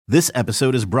This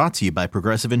episode is brought to you by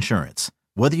Progressive Insurance.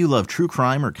 Whether you love true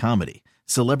crime or comedy,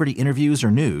 celebrity interviews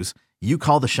or news, you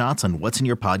call the shots on what's in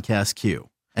your podcast queue.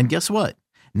 And guess what?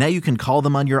 Now you can call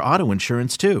them on your auto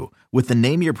insurance too with the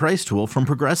Name Your Price tool from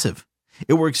Progressive.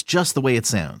 It works just the way it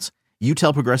sounds. You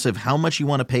tell Progressive how much you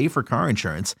want to pay for car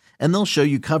insurance, and they'll show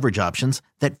you coverage options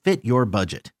that fit your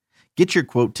budget. Get your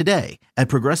quote today at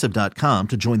Progressive.com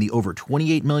to join the over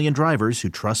 28 million drivers who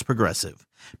trust Progressive.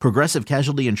 Progressive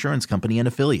Casualty Insurance Company and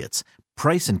Affiliates.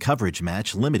 Price and coverage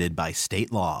match limited by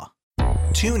state law.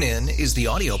 TuneIn is the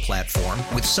audio platform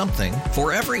with something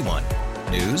for everyone.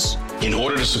 News. In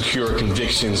order to secure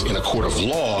convictions in a court of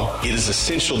law, it is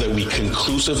essential that we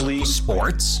conclusively.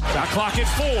 Sports. Got clock at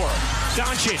 4.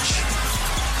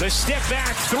 Doncic. The step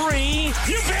back 3.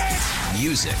 You bet.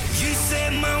 Music. You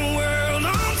set my world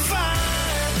on fire.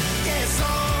 Yes,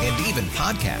 and even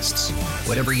podcasts.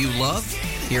 Whatever you love,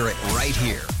 hear it right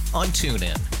here on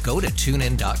TuneIn. Go to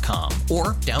TuneIn.com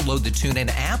or download the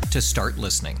TuneIn app to start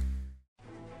listening.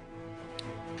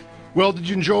 Well, did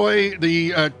you enjoy the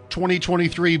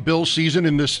 2023 Bills season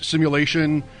in this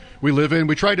simulation we live in?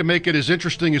 We tried to make it as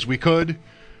interesting as we could,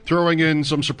 throwing in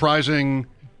some surprising,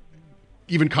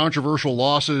 even controversial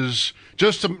losses,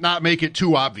 just to not make it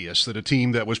too obvious that a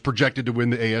team that was projected to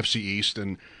win the AFC East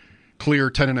and clear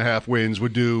 10.5 wins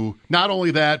would do not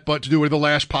only that, but to do it at the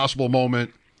last possible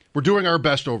moment. We're doing our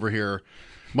best over here.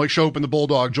 Mike Schopp and the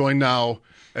Bulldog joined now,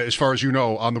 as far as you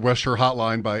know, on the West Shore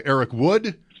Hotline by Eric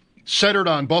Wood, centered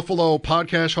on Buffalo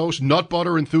podcast host, nut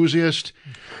butter enthusiast.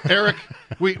 Eric,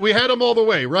 we had him all the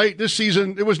way, right? This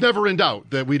season, it was never in doubt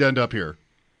that we'd end up here.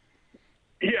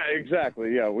 Yeah,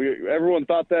 exactly. Yeah, everyone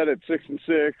thought that at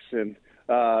 6-6, and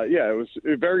it was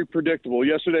very predictable.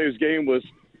 Yesterday's game was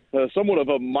somewhat of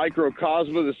a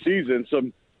microcosm of the season.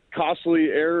 Some costly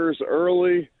errors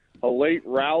early, a late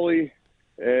rally,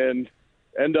 and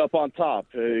end up on top.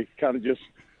 It kind of just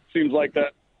seems like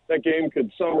that game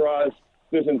could summarize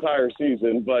this entire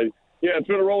season. But, yeah, it's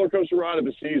been a roller coaster ride of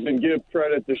a season. Give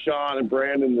credit to Sean and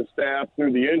Brandon, the staff,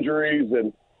 through the injuries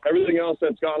and everything else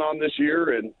that's gone on this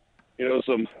year. And,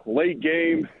 some late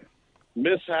game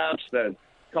mishaps that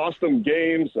cost them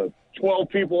games. 12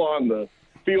 people on the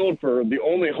field for the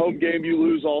only home game you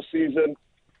lose all season,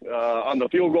 on the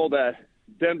field goal that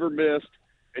Denver missed.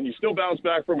 And you still bounce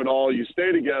back from it all. You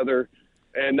stay together.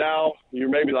 And now you're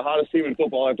maybe the hottest team in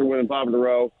football after winning 5 in a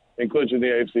row and clinching the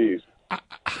AFC East.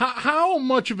 How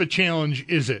much of a challenge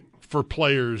is it for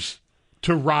players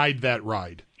to ride that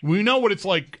ride? We know what it's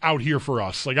like out here for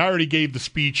us. Like, I already gave the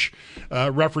speech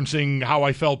referencing how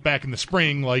I felt back in the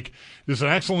spring. Like, this is an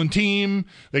excellent team.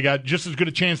 They got just as good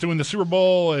a chance to win the Super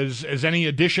Bowl as any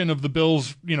addition of the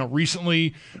Bills,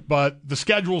 recently. But the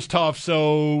schedule's tough,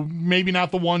 so maybe not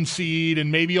the 1 seed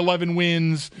and maybe 11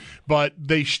 wins, but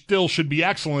they still should be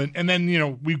excellent. And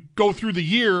then, we go through the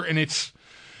year and it's,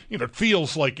 it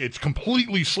feels like it's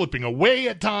completely slipping away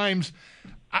at times.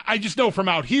 I just know from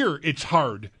out here it's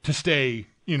hard to stay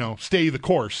the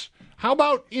course. How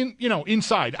about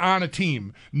inside on a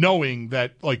team, knowing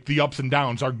that like the ups and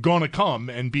downs are gonna come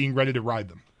and being ready to ride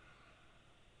them?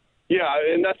 Yeah,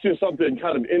 and that's just something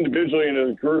kind of individually in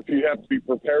a group you have to be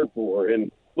prepared for. And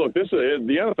look, the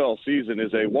NFL season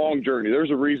is a long journey.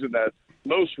 There's a reason that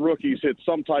most rookies hit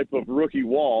some type of rookie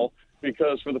wall,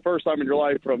 because for the first time in your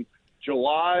life, from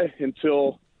July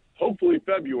until hopefully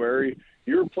February,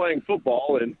 you're playing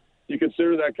football, and you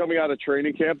consider that coming out of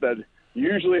training camp that you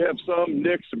usually have some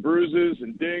nicks and bruises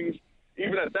and dings,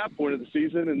 even at that point of the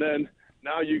season. And then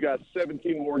now you got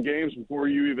 17 more games before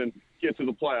you even get to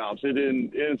the playoffs.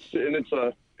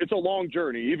 It's a long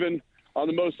journey. Even on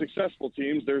the most successful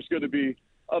teams, there's going to be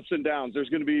ups and downs. There's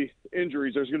going to be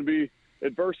injuries. There's going to be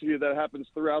adversity that happens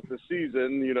throughout the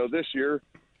season. This year,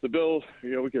 the Bills,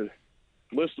 we could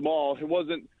list them all. It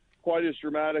wasn't quite as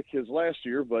dramatic as last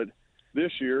year, but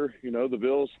this year, the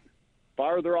Bills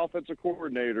fire their offensive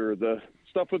coordinator. The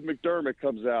stuff with McDermott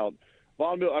comes out.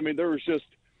 Von Miller,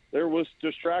 there was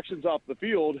distractions off the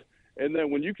field. And then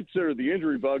when you consider the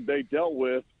injury bug they dealt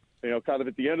with, kind of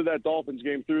at the end of that Dolphins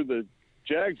game through the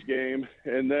Jags game,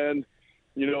 and then,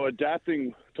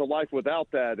 adapting to life without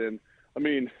that. And,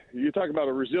 you talk about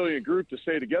a resilient group to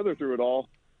stay together through it all,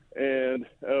 and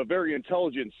a very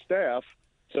intelligent staff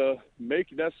to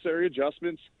make necessary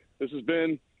adjustments. This has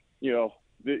been,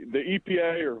 the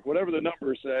EPA or whatever the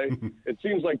numbers say, it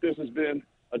seems like this has been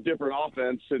a different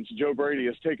offense since Joe Brady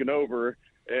has taken over,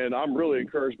 and I'm really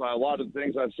encouraged by a lot of the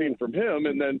things I've seen from him.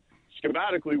 And then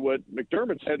schematically what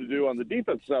McDermott's had to do on the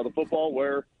defense side of the football,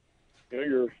 where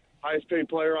your highest paid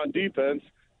player on defense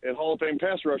and Hall of Fame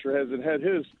pass rusher hasn't had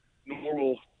his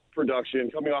normal production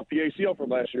coming off the ACL from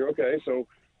last year. Okay, so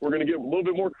we're going to get a little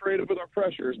bit more creative with our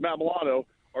pressures. Matt Milano,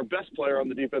 our best player on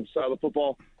the defensive side of the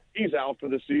football, he's out for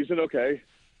the season. Okay,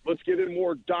 let's get in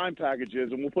more dime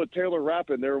packages, and we'll put Taylor Rapp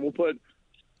in there, and we'll put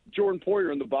Jordan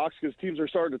Poyer in the box because teams are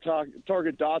starting to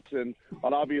target Dotson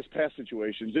on obvious pass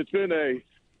situations. It's been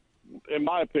in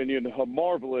my opinion, a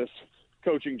marvelous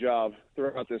coaching job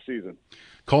throughout this season.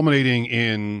 Culminating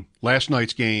in last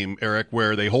night's game, Eric,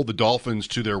 where they hold the Dolphins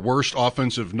to their worst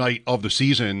offensive night of the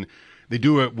season. They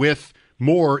do it with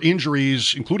more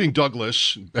injuries, including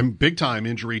Douglas, and big-time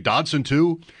injury. Dodson,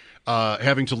 too,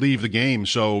 having to leave the game.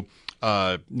 So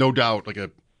no doubt, like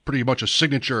pretty much a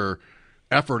signature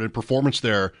effort and performance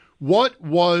there. What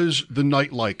was the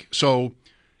night like? So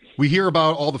we hear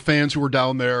about all the fans who were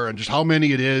down there and just how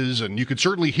many it is, and you could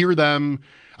certainly hear them.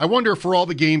 I wonder, for all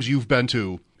the games you've been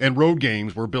to and road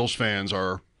games where Bills fans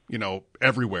are,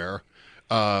 everywhere,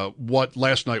 what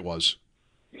last night was.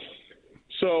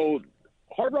 So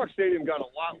Hard Rock Stadium got a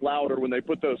lot louder when they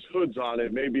put those hoods on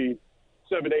it maybe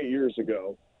 7-8 years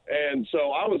ago. And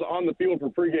so I was on the field for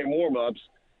pregame warmups,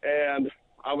 and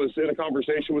I was in a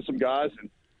conversation with some guys, and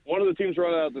one of the teams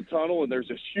run out of the tunnel, and there's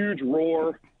this huge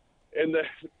roar. And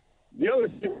the other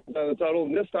team runs out of the tunnel,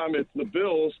 and this time it's the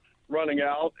Bills running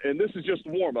out, and this is just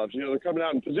warm-ups. They're coming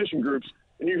out in position groups,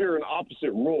 and you hear an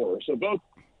opposite roar. So both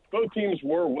teams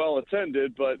were well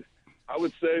attended, but I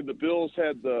would say the Bills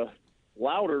had the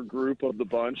louder group of the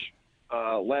bunch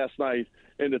last night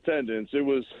in attendance. It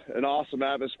was an awesome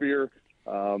atmosphere,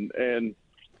 and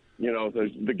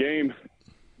the game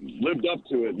lived up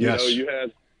to it. Yes. You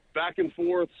had back and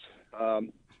forths.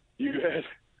 You had,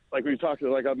 like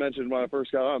I mentioned when I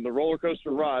first got on, the roller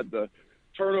coaster ride, the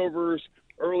turnovers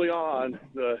early on,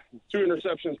 the 2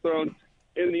 interceptions thrown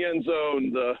in the end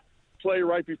zone, the play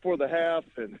right before the half,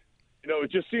 and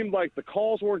it just seemed like the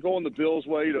calls weren't going the Bills'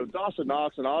 way. Dawson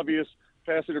Knox, an obvious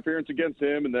pass interference against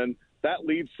him, and then that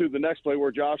leads to the next play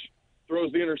where Josh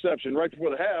throws the interception right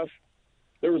before the half.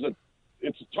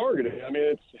 It's targeting. I mean,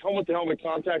 it's helmet-to-helmet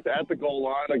contact at the goal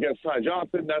line against Ty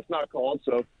Johnson. That's not called,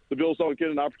 so the Bills don't get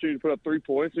an opportunity to put up 3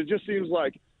 points. It just seems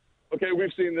like, okay,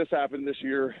 we've seen this happen this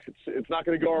year. It's not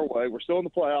going to go our way. We're still in the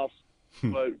playoffs,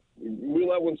 but we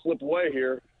let one slip away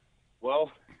here.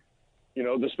 Well,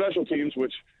 the special teams,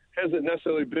 which hasn't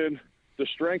necessarily been the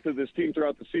strength of this team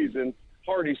throughout the season,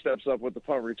 Hardy steps up with the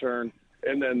punt return,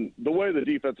 and then the way the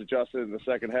defense adjusted in the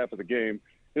second half of the game,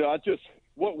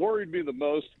 what worried me the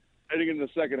most heading into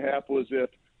the second half was if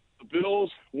the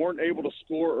Bills weren't able to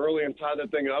score early and tie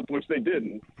that thing up, which they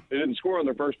didn't. They didn't score on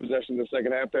their first possession in the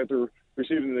second half after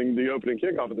receiving the opening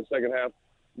kickoff in the second half.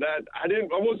 That I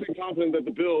wasn't confident that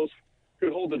the Bills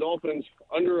could hold the Dolphins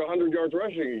under 100 yards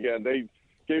rushing again. They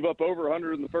gave up over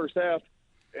 100 in the first half,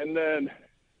 and then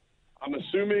I'm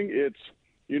assuming it's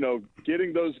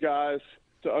getting those guys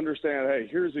to understand, hey,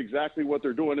 here's exactly what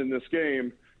they're doing in this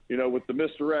game. With the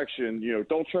misdirection,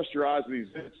 don't trust your eyes in these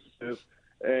instances.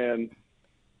 And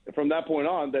from that point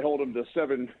on, they hold them to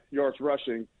 7 yards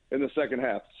rushing in the second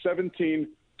half. 17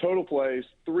 total plays,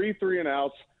 3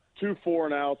 3-and-outs, 2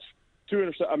 4-and-outs, 2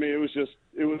 interceptions. I mean,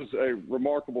 it was a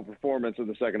remarkable performance in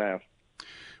the second half.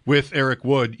 With Eric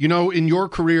Wood, in your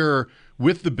career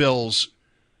with the Bills,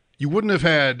 you wouldn't have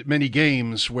had many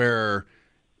games where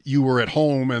you were at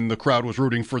home and the crowd was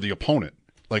rooting for the opponent.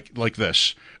 Like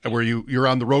this, where you're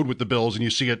on the road with the Bills and you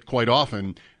see it quite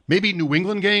often. Maybe New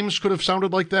England games could have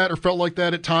sounded like that or felt like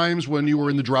that at times when you were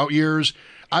in the drought years.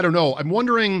 I don't know. I'm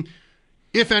wondering,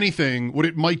 if anything, what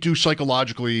it might do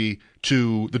psychologically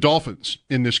to the Dolphins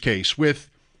in this case with,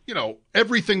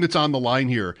 everything that's on the line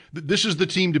here. This is the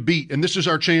team to beat, and this is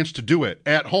our chance to do it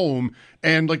at home,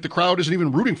 and the crowd isn't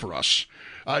even rooting for us.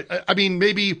 I mean,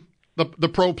 maybe the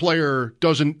pro player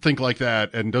doesn't think like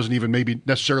that and doesn't even maybe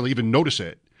necessarily even notice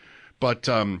it. But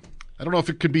I don't know if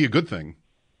it could be a good thing.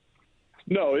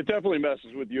 No, it definitely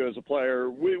messes with you as a player.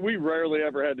 We rarely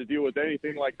ever had to deal with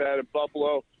anything like that in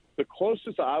Buffalo. The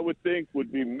closest I would think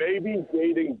would be maybe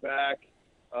dating back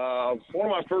one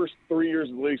of my first 3 years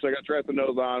in the league. So I got drafted to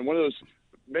Notre-Dame. One of those,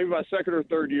 maybe my second or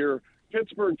third year,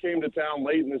 Pittsburgh came to town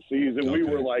late in the season. Okay. We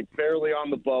were barely on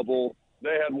the bubble.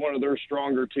 They had one of their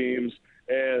stronger teams,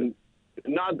 and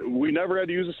we never had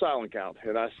to use a silent count,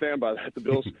 and I stand by that. The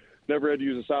Bills never had to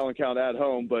use a silent count at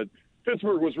home, but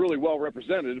Pittsburgh was really well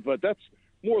represented. But that's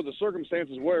more of the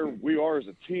circumstances where we were as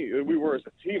a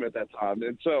team at that time.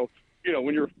 And so,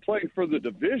 when you're playing for the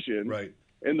division, right,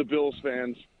 and the Bills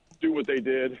fans do what they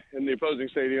did in the opposing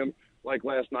stadium, like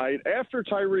last night, after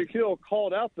Tyreek Hill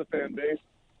called out the fan base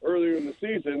earlier in the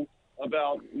season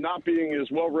about not being as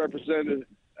well represented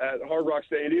at Hard Rock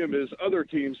Stadium as other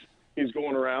teams he's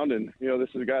going around. And, this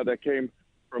is a guy that came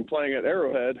from playing at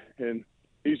Arrowhead, and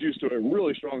he's used to a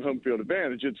really strong home field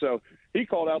advantage. And so he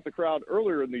called out the crowd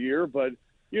earlier in the year, but,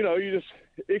 you know,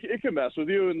 it can mess with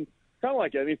you. And kind of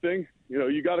like anything, you know,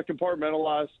 you got to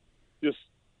compartmentalize, just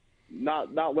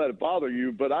not let it bother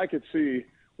you. But I could see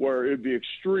where it'd be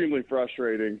extremely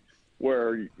frustrating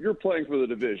where you're playing for the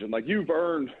division. Like, you've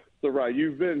earned the right.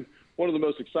 You've been one of the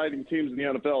most exciting teams in the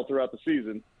NFL throughout the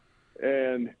season,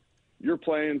 and you're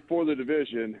playing for the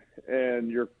division,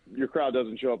 and your crowd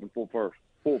doesn't show up in full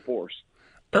force.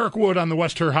 Eric Wood on the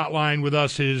West Her Hotline with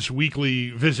us, his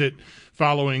weekly visit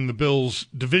following the Bills'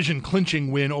 division-clinching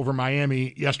win over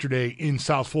Miami yesterday in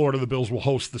South Florida. The Bills will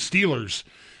host the Steelers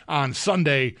on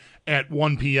Sunday at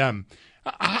 1 p.m.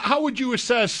 How would you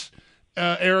assess,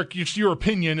 Eric, just your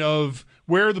opinion of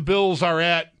where the Bills are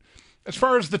at as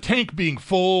far as the tank being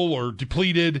full or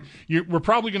depleted? We're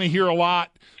probably going to hear a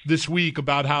lot this week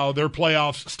about how their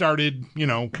playoffs started, you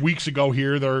know, weeks ago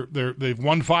here. They've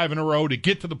won 5 in a row to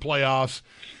get to the playoffs.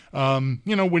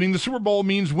 You know, winning the Super Bowl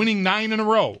means winning 9 in a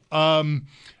row. I don't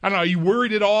know. Are you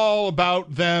worried at all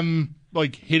about them,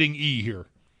 like, hitting E here?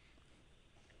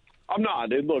 I'm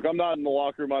not. And look, I'm not in the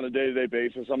locker room on a day-to-day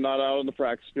basis. I'm not out on the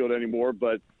practice field anymore.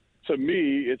 But to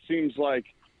me, it seems like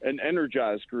an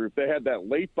energized group. They had that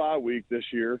late bye week this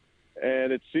year,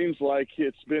 and it seems like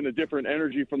it's been a different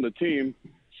energy from the team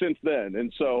since then.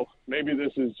 And so maybe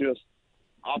this is just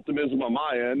optimism on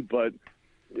my end, but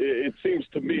it seems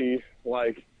to me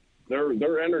like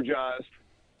they're energized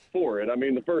for it. I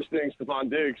mean, the first thing Stephon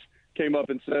Diggs came up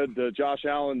and said to Josh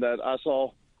Allen that I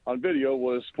saw on video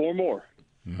was 4 more.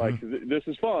 Mm-hmm. Like, this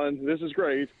is fun. This is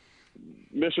great.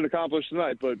 Mission accomplished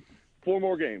tonight, but 4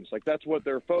 more games. Like, that's what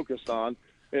they're focused on.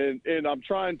 And I'm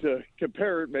trying to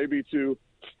compare it maybe to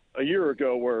a year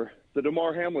ago where the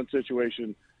Damar Hamlin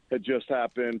situation had just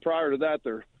happened. Prior to that,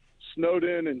 they're snowed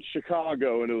in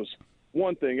Chicago, and it was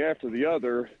one thing after the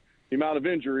other. The amount of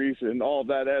injuries and all of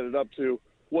that added up to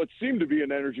what seemed to be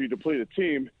an energy-depleted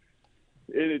team.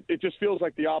 It just feels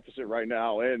like the opposite right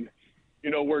now. And, you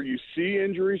know, where you see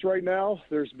injuries right now,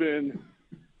 there's been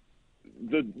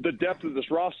the depth of this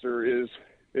roster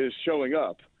is showing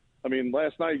up. I mean,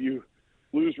 last night you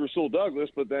lose Rasul Douglas,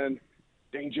 but then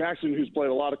Dane Jackson, who's played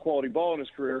a lot of quality ball in his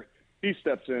career, he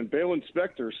steps in. Balin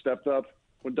Spector stepped up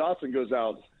when Dotson goes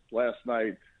out last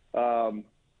night.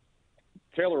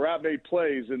 Taylor Rapp made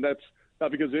plays, and that's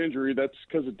not because of injury, that's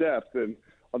because of depth. And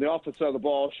on the offensive side of the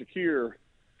ball, Shakir,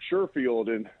 Sherfield,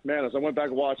 and, man, as I went back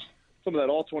and watched some of that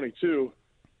All-22,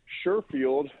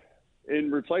 Sherfield,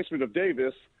 in replacement of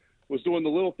Davis, was doing the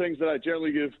little things that I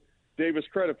generally give Davis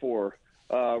credit for.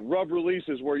 Rub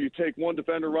releases where you take one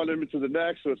defender, run him into the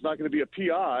next, so it's not going to be a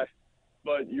PI,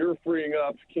 but you're freeing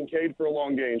up Kincaid for a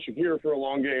long game, Shakir for a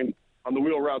long game on the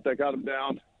wheel route that got him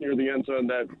down near the end zone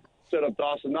that set up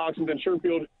Dawson Knox. And then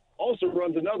Sherfield also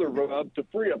runs another rub to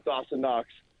free up Dawson Knox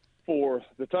for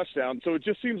the touchdown. So it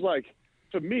just seems like,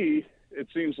 to me, it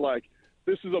seems like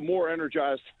this is a more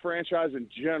energized franchise in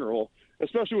general,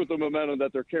 especially with the momentum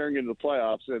that they're carrying into the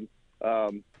playoffs. And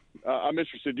I'm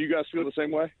interested. Do you guys feel the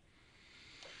same way?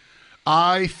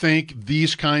 I think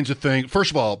these kinds of things,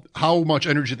 first of all, how much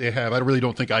energy they have, I really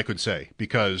don't think I could say,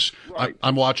 because right.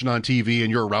 I'm watching on TV and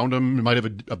you're around them. You might have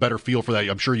a better feel for that.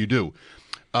 I'm sure you do.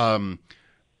 I'm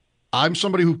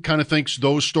somebody who kind of thinks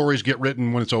those stories get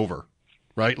written when it's over,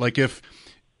 right? Like, if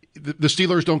the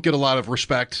Steelers don't get a lot of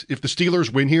respect, if the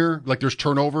Steelers win here, like there's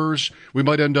turnovers, we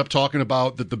might end up talking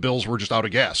about that the Bills were just out of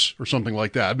gas or something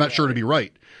like that. I'm not sure to be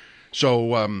right.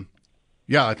 So,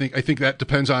 yeah, I think that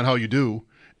depends on how you do.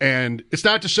 And it's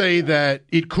not to say that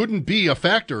it couldn't be a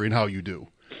factor in how you do,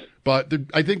 but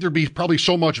I think there'd be probably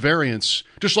so much variance,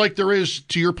 just like there is,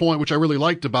 to your point, which I really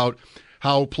liked about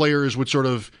how players would sort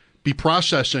of be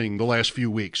processing the last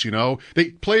few weeks. You know,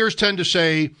 players tend to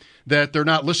say that they're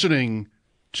not listening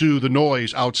to the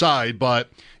noise outside,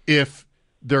 but if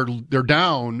they're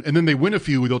down and then they win a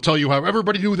few, they'll tell you how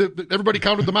everybody knew that everybody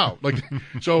counted them out. Like,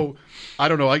 so I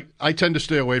don't know. I tend to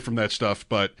stay away from that stuff,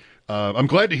 but I'm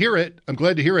glad to hear it. I'm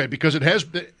glad to hear it because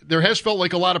there has felt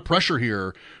like a lot of pressure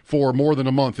here for more than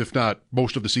a month, if not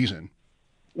most of the season.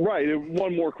 Right. And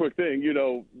one more quick thing, you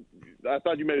know, I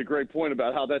thought you made a great point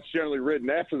about how that's generally written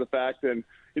after the fact. And,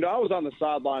 you know, I was on the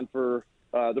sideline for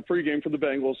the pregame for the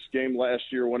Bengals game last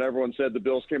year when everyone said the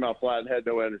Bills came out flat and had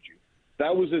no energy.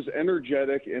 That was as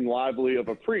energetic and lively of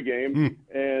a pregame.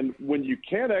 And when you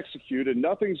can't execute and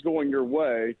nothing's going your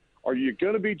way, are you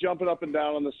going to be jumping up and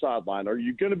down on the sideline? Are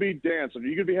you going to be dancing? Are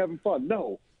you going to be having fun?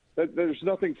 No. There's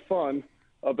nothing fun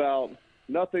about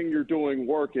nothing you're doing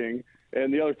working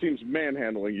and the other team's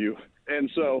manhandling you.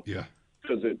 And so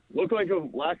does it look like a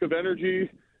lack of energy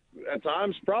at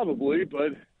times? Probably,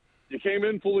 but you came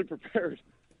in fully prepared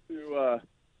to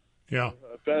Yeah.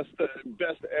 Best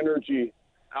energy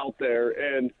out there.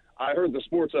 And I heard the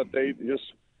sports update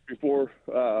just before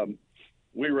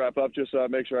we wrap up, just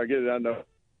make sure I get it on.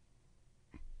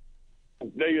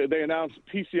 They announced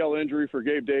PCL injury for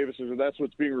Gabe Davis, and that's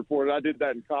what's being reported. I did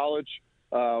that in college,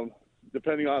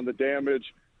 depending on the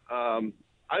damage. I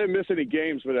didn't miss any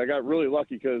games, but I got really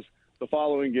lucky because the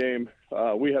following game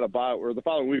we had a bye, or the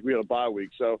following week we had a bye week.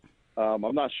 So I'm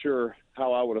not sure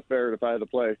how I would have fared if I had to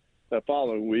play that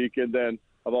following week. And then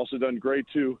I've also done grade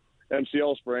 2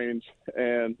 MCL sprains,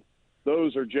 and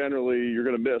those are generally you're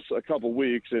going to miss a couple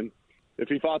weeks. And if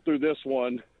he fought through this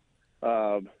one,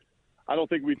 I don't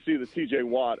think we'd see the TJ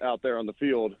Watt out there on the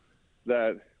field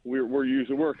that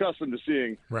we're accustomed to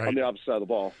seeing on the opposite side of the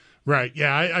ball. Right.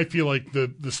 Yeah, I feel like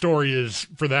the story is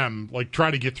for them, like,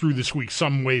 try to get through this week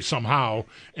some way, somehow,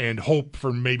 and hope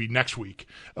for maybe next week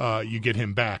you get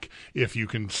him back if you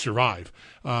can survive.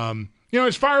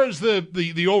 As far as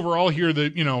the overall here,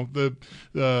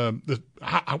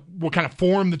 what kind of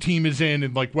form the team is in,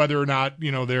 and like whether or not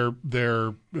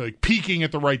they're like peaking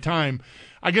at the right time,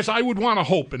 I guess I would want to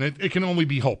hope, and it can only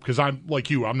be hope because I'm like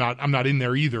you, I'm not in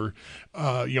there either,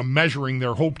 measuring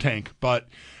their hope tank, but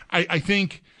I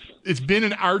think it's been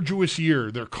an arduous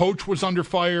year. Their coach was under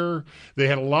fire. They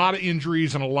had a lot of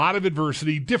injuries and a lot of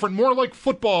adversity, different, more like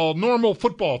football, normal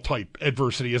football type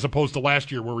adversity, as opposed to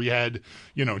last year where we had,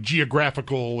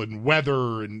 geographical and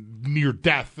weather and near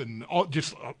death and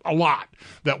just a lot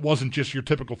that wasn't just your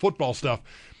typical football stuff.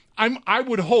 I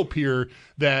would hope here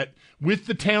that with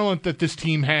the talent that this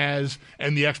team has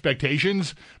and the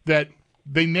expectations, that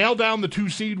they nail down the 2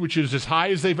 seed, which is as high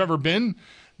as they've ever been,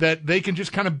 that they can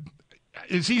just kind of,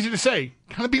 it's easy to say,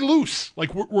 kind of be loose.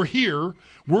 Like, we're here,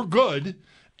 we're good,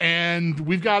 and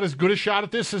we've got as good a shot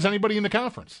at this as anybody in the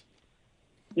conference.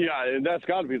 Yeah, and that's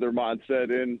got to be their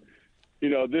mindset. And,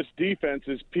 this defense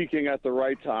is peaking at the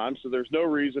right time, so there's no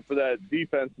reason for that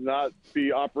defense to not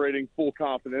be operating full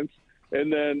confidence.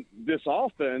 And then this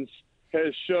offense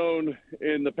has shown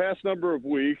in the past number of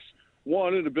weeks,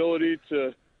 one, an ability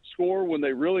to score when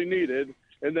they really need it,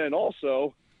 and then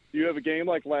also you have a game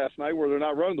like last night where they're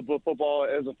not running the football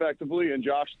as effectively, and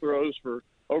Josh throws for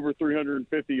over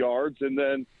 350 yards. And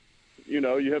then,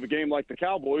 you have a game like the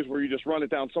Cowboys where you just run it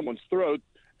down someone's throat.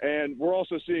 And we're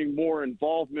also seeing more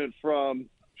involvement from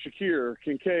Shakir,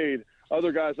 Kincaid,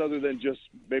 other guys other than just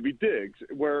maybe Diggs,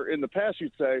 where in the past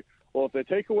you'd say, well, if they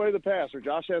take away the pass or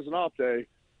Josh has an off day,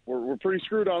 we're pretty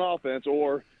screwed on offense.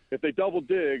 Or if they double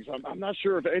Diggs, I'm not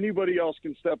sure if anybody else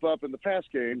can step up in the pass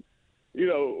game.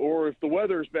 Or if the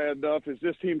weather's bad enough, is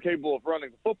this team capable of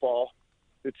running the football?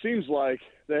 It seems like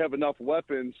they have enough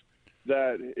weapons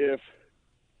that if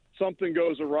something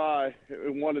goes awry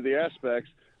in one of the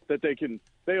aspects, that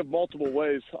they have multiple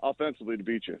ways offensively to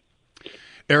beat you.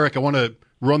 Eric, I want to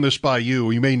run this by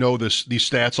you. You may know these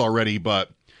stats already,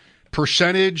 but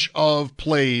percentage of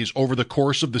plays over the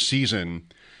course of the season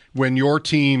when your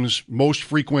team's most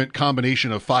frequent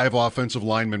combination of 5 offensive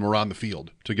linemen were on the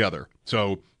field together.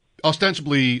 So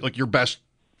ostensibly, like, your best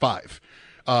 5.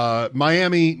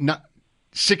 Miami,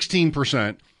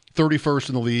 16%, 31st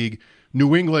in the league.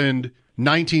 New England,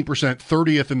 19%,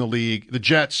 30th in the league. The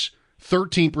Jets,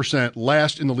 13%,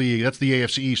 last in the league. That's the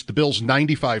AFC East. The Bills,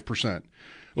 95%.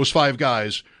 Those 5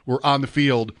 guys were on the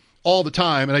field all the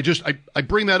time. And I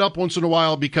bring that up once in a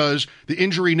while because the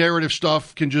injury narrative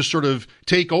stuff can just sort of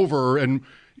take over, and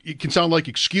it can sound like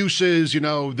excuses,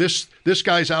 this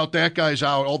guy's out, that guy's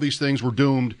out, all these things, were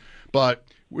doomed. But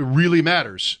it really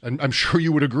matters, and I'm sure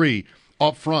you would agree,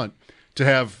 up front to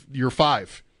have your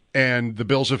 5. And the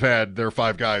Bills have had their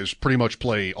 5 guys pretty much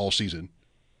play all season.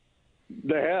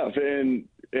 They have, and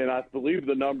I believe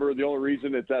the only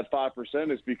reason it's at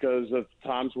 5% is because of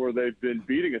times where they've been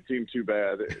beating a team too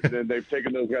bad, and they've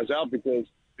taken those guys out, because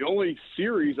the only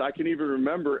series I can even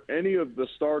remember any of the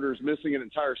starters missing an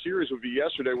entire series would be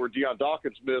yesterday, where Deion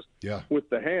Dawkins missed with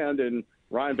the hand, and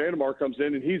Ryan Vandermark comes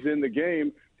in and he's in the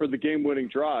game for the game-winning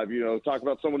drive. Talk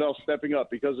about someone else stepping up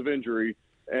because of injury.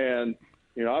 And,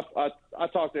 I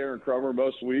talk to Aaron Kromer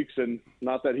most weeks, and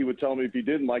not that he would tell me if he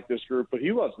didn't like this group, but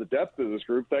he loves the depth of this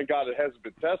group. Thank God it hasn't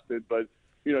been tested. But,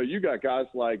 you got guys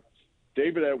like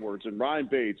David Edwards and Ryan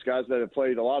Bates, guys that have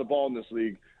played a lot of ball in this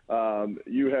league.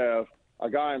 You have a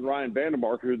guy in Ryan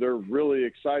Vandermark who they're really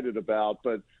excited about.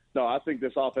 But, no, I think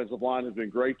this offensive line has been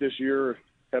great this year.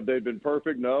 Have they been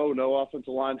perfect? No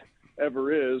offensive line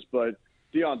ever is. But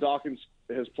Deion Dawkins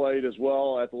has played as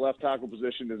well at the left tackle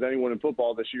position as anyone in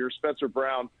football this year. Spencer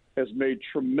Brown has made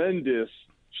tremendous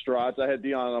strides. I had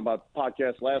Deion on my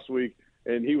podcast last week,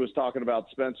 and he was talking about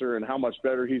Spencer and how much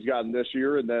better he's gotten this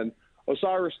year. And then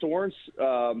Osiris Torrance,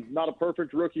 not a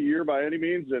perfect rookie year by any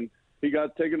means, and he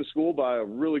got taken to school by a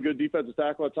really good defensive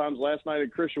tackle at times last night in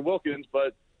Christian Wilkins,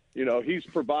 but, he's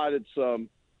provided some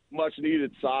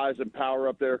much-needed size and power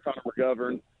up there. Connor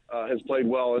McGovern has played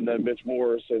well, and then Mitch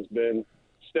Morris has been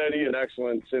steady and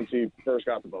excellent since he first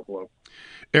got to Buffalo.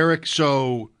 Eric,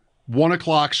 so 1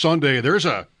 o'clock Sunday, there's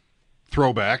a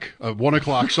throwback, a 1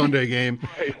 o'clock Sunday game.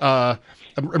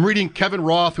 I'm reading Kevin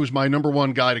Roth, who's my number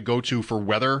one guy to go to for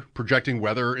weather, projecting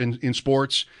weather in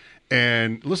sports.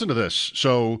 And listen to this.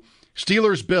 So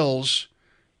Steelers-Bills,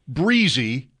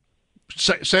 breezy.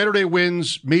 Saturday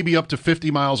winds maybe up to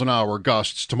 50 miles an hour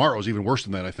gusts. Tomorrow's even worse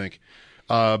than that, I think.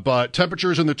 But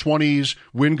temperatures in the 20s,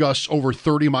 wind gusts over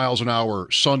 30 miles an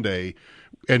hour Sunday,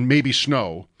 and maybe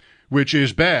snow, which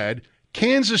is bad.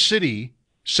 Kansas City,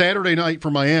 Saturday night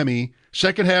for Miami,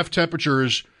 second half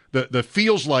temperatures, the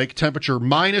feels like temperature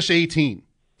minus 18.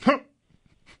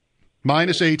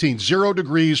 Minus 18, 0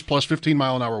 degrees plus 15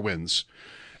 mile an hour winds.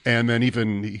 And then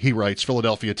even, he writes,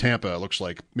 Philadelphia, Tampa, looks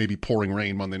like maybe pouring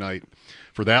rain Monday night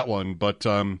for that one. But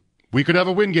we could have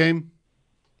a win game.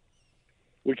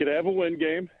 We could have a win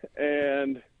game.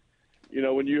 And,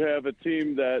 when you have a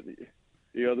team that,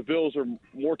 the Bills are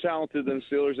more talented than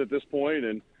the Steelers at this point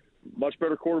and much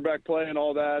better quarterback play and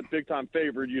all that, big-time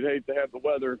favored, you'd hate to have the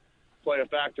weather play a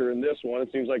factor in this one. It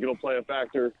seems like it'll play a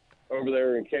factor over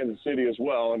there in Kansas City as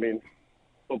well. I mean,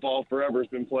 football forever has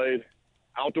been played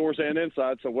outdoors and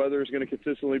inside, so weather is going to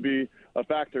consistently be a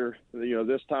factor,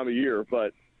 this time of year.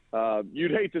 But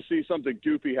you'd hate to see something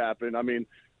goofy happen. I mean,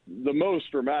 the most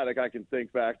dramatic I can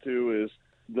think back to is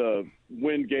the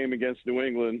wind game against New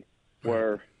England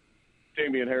where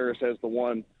Damian Harris has the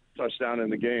one touchdown in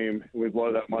the game. We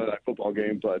blow that Monday Night Football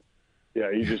game. But,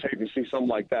 yeah, you just hate to see something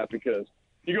like that because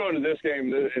you go into this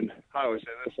game, and I always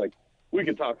say this, like, we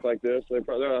can talk like this. They're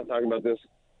not talking about this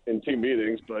in team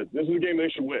meetings, but this is a game they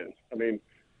should win. I mean,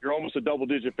 you're almost a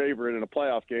double-digit favorite in a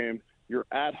playoff game. You're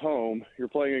at home. You're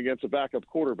playing against a backup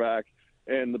quarterback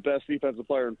and the best defensive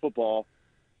player in football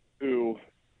who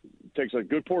takes a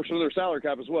good portion of their salary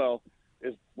cap as well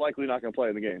is likely not going to play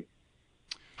in the game.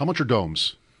 How much are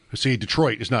domes? See,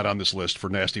 Detroit is not on this list for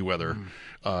nasty weather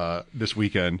this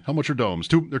weekend. How much are domes?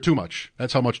 They're too much.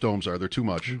 That's how much domes are. They're too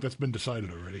much. I think that's been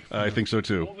decided already. I think so,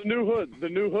 too. Well, the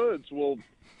new hoods will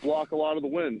block a lot of the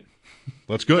wind.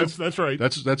 That's good. That's right.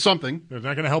 That's something. They're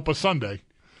not going to help us Sunday.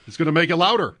 It's going to make it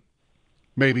louder.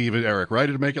 Maybe even, Eric, right?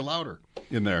 It'll make it louder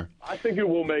in there. I think it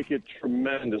will make it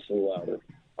tremendously louder.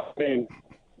 I mean,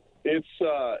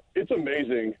 it's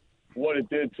amazing what it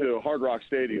did to Hard Rock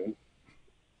Stadium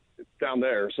down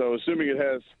there. So assuming it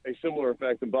has a similar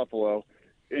effect in Buffalo,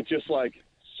 it just like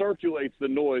circulates the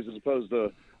noise as opposed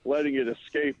to letting it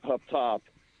escape up top.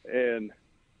 And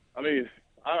I mean,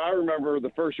 I remember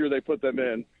the first year they put them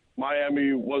in,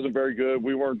 Miami wasn't very good.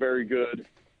 We weren't very good.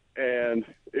 And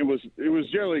it was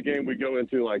generally a game we go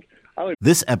into like,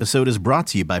 This episode is brought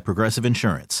to you by Progressive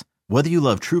Insurance. Whether you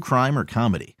love true crime or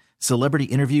comedy, celebrity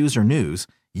interviews or news,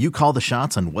 you call the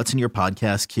shots on what's in your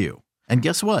podcast queue. And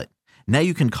guess what? Now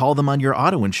you can call them on your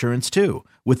auto insurance too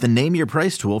with the Name Your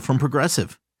Price tool from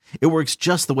Progressive. It works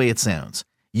just the way it sounds.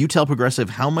 You tell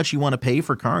Progressive how much you want to pay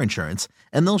for car insurance,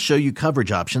 and they'll show you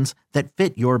coverage options that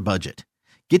fit your budget.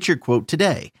 Get your quote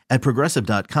today at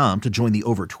Progressive.com to join the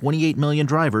over 28 million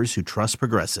drivers who trust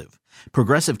Progressive.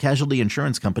 Progressive Casualty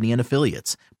Insurance Company and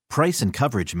Affiliates. Price and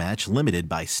coverage match limited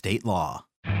by state law.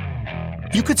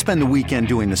 You could spend the weekend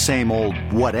doing the same old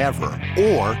whatever,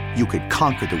 or you could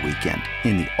conquer the weekend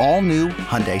in the all-new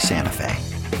Hyundai Santa Fe.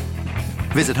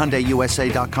 Visit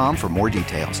HyundaiUSA.com for more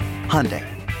details. Hyundai,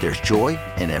 there's joy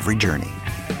in every journey.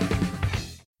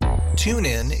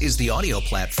 TuneIn is the audio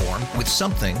platform with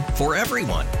something for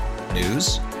everyone.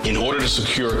 News. In order to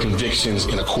secure convictions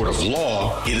in a court of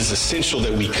law, it is essential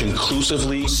that we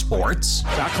conclusively. Sports.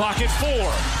 Shot clock at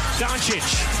 4.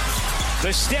 Doncic.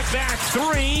 The step back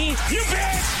 3. You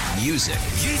bet. Music.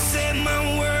 You set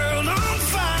my world on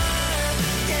fire.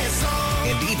 Yes,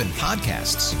 and even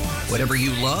podcasts. Whatever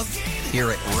you love, hear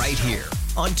it right here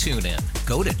on TuneIn.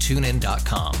 Go to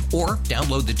TuneIn.com or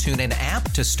download the TuneIn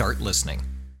app to start listening.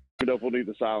 We know if we'll need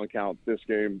the silent count this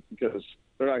game because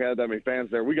they're not going to have that many fans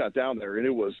there. We got down there, and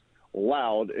it was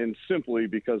loud and simply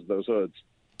because of those hoods.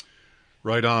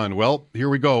 Right on. Well, here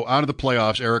we go. On to the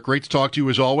playoffs. Eric, great to talk to you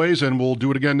as always, and we'll do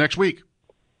it again next week.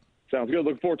 Sounds good.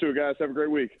 Looking forward to it, guys. Have a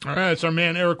great week. All right, it's our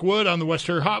man Eric Wood on the West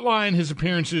Her Hotline. His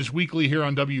appearances weekly here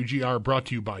on WGR brought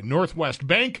to you by Northwest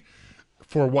Bank.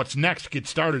 For what's next, get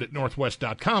started at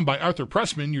Northwest.com by Arthur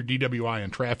Pressman, your DWI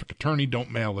and traffic attorney.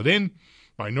 Don't mail it in.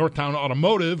 By Northtown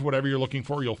Automotive, whatever you're looking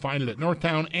for, you'll find it at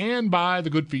Northtown. And by the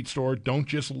Good Feet Store. Don't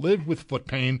just live with foot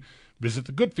pain. Visit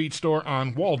the Good Feet Store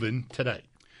on Walden today.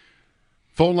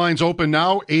 Phone lines open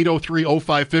now,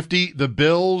 803-0550. The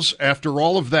Bills, after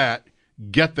all of that,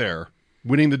 get there,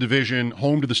 winning the division,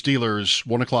 home to the Steelers,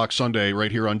 1 o'clock Sunday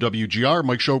right here on WGR.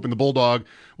 Mike Schopp and the Bulldog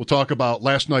will talk about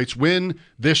last night's win,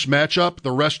 this matchup,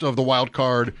 the rest of the wild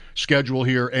card schedule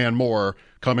here, and more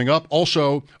coming up.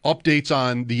 Also, updates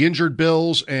on the injured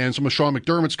Bills and some of Sean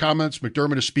McDermott's comments.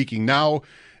 McDermott is speaking now,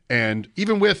 and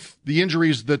even with the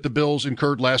injuries that the Bills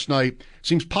incurred last night, it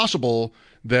seems possible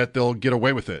that they'll get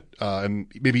away with it. And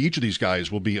maybe each of these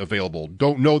guys will be available.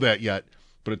 Don't know that yet,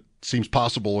 but it seems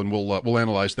possible, and we'll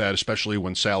analyze that, especially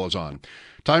when Sal is on.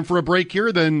 Time for a break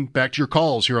here, then back to your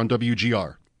calls here on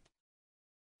WGR.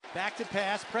 Back to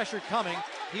pass, pressure coming,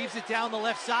 heaves it down the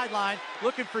left sideline,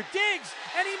 looking for Diggs,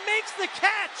 and he makes the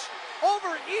catch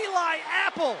over Eli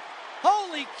Apple.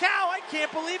 Holy cow, I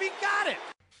can't believe he got it.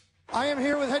 I am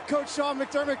here with head coach Sean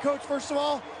McDermott. Coach, first of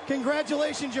all,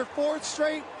 congratulations, your fourth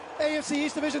straight AFC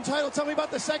East Division title. Tell me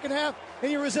about the second half and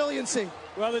your resiliency.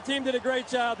 Well, the team did a great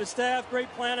job. The staff,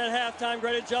 great plan at halftime,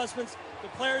 great adjustments. The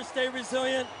players stayed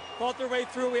resilient, fought their way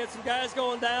through. We had some guys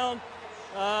going down.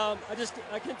 I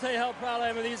can't tell you how proud I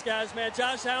am of these guys, man.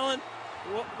 Josh Allen,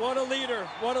 what a leader,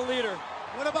 what a leader.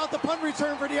 What about the punt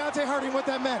return for Deontay Hardy, what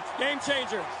that meant? Game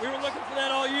changer. We were looking for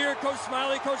that all year. Coach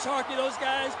Smiley, Coach Harkey, those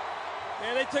guys,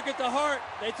 man, they took it to heart.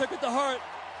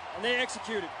 And they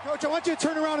executed. Coach, I want you to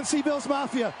turn around and see Bills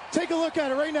Mafia. Take a look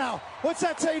at it right now. What's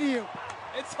that say to you?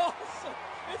 It's awesome.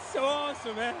 It's so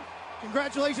awesome, man.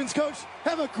 Congratulations, Coach.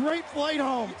 Have a great flight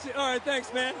home. All right,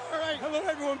 thanks, man. All right. Hello,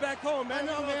 everyone back home, man.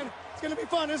 I know, man. It's going to be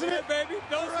fun, isn't it? Baby.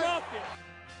 Bills Mafia.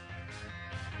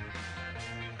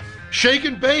 Shake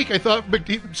and bake. I thought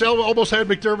Sal almost had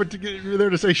McDermott to get there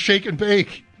to say shake and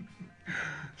bake.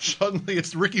 Suddenly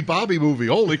it's the Ricky Bobby movie.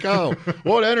 Holy cow.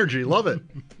 What energy. Love it.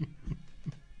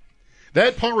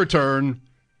 That punt return,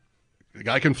 the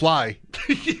guy can fly.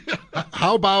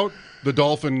 How about the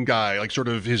Dolphin guy? Like, sort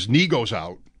of his knee goes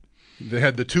out. They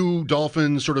had the two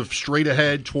Dolphins sort of straight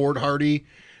ahead toward Hardy,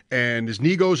 and his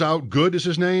knee goes out. Good is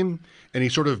his name. And he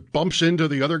sort of bumps into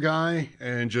the other guy,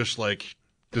 and just like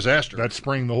disaster. That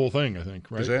sprang the whole thing, I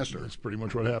think, right? Disaster. That's pretty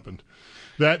much what happened.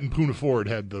 That and Poona Ford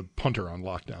had the punter on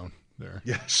lockdown there.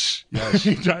 Yes.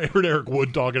 I heard Eric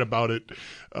Wood talking about it.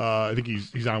 I think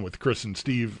he's on with Chris and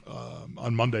Steve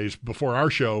on Mondays before our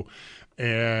show,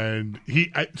 and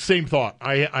same thought.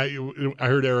 I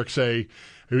heard Eric say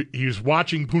he was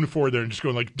watching Poona Ford there and just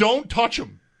going like, "Don't touch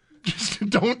him, just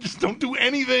don't do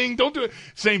anything, don't do it."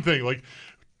 Same thing, like,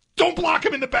 don't block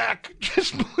him in the back.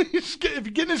 Just please, if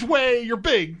you get in his way, you're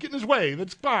big. Get in his way,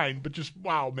 that's fine. But just,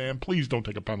 wow, man, please don't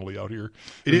take a penalty out here.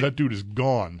 That dude is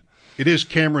gone. It is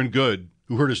Cameron Good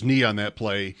who hurt his knee on that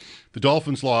play. The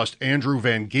Dolphins lost Andrew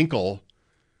Van Ginkel,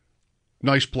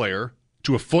 nice player,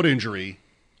 to a foot injury,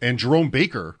 and Jerome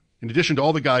Baker, in addition to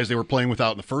all the guys they were playing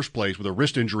without in the first place with a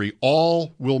wrist injury,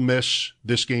 all will miss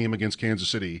this game against Kansas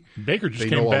City. Baker just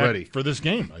came back for this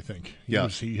game, I think.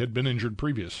 He had been injured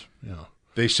previous. Yeah.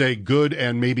 They say Good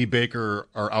and maybe Baker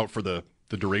are out for the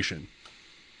duration.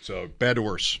 So bad to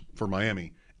worse for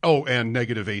Miami. Oh, and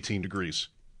negative 18 degrees.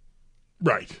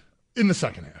 Right. In the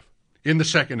second half.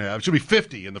 It should be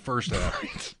 50 in the first half.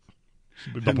 Right.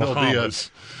 And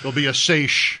there'll be a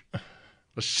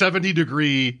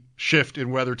 70-degree shift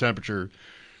in weather temperature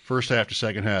first half to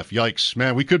second half. Yikes.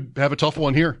 Man, we could have a tough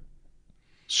one here.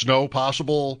 Snow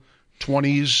possible,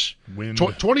 20s. Wind.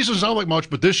 20s doesn't sound like much,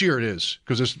 but this year it is,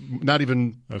 because it's not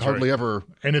even hardly ever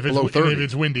below 30. And if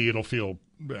it's windy, it'll feel,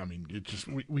 I mean, it just,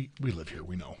 we live here,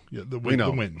 we know. Yeah, the wind,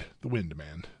 the wind,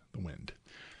 man, the wind.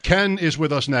 Ken is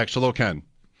with us next. Hello, Ken.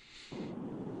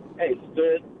 Hey,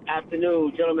 good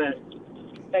afternoon, gentlemen.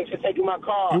 Thanks for taking my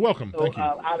call. You're welcome. Thank you.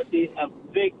 Obviously, a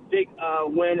big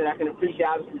win, and I can appreciate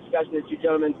obviously the discussion that you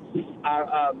gentlemen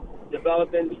are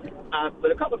developing.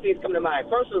 But a couple of things come to mind.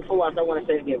 First and foremost, I want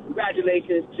to say again,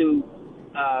 congratulations to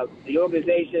the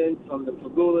organization, from the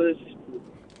Pagulas,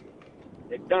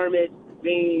 McDermott,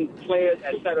 Bean, players,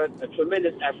 etc. A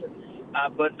tremendous effort.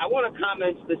 But I want to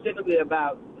comment specifically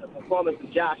about the performance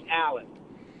of Josh Allen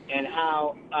and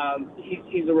how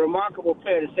he's a remarkable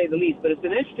player, to say the least. But it's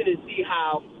been interesting to see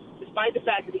how, despite the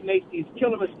fact that he makes these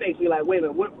killer mistakes, we're like, wait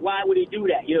a minute, why would he do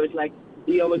that? You know, it's like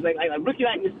he almost like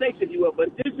rookie-like mistakes, if you will. But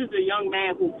this is a young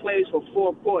man who plays for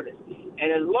 4 quarters.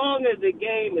 And as long as the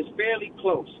game is fairly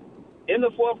close, in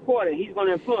the fourth quarter, he's going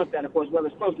to influence that, of course, whether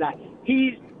it's close or not.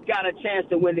 He's got a chance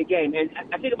to win the game. And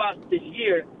I think about this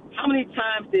year, how many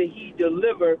times did he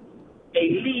deliver a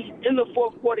lead in the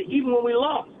fourth quarter, even when we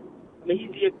lost? I mean,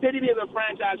 he's the epitome of a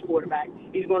franchise quarterback.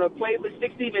 He's going to play for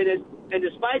 60 minutes, and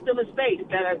despite the mistakes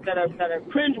that are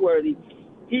cringeworthy,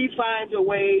 he finds a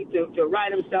way to right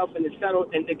himself and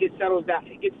to get settled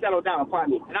down.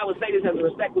 Pardon me. And I would say this as a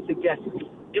respectful suggestion.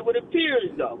 It would appear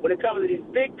as though, when it comes to these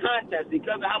big contests,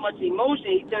 because of how much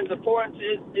emotion he tends to pour into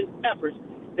his efforts,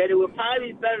 that it would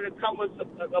probably be better to come with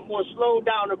a more slowed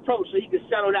down approach so he can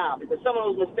settle down. Because some of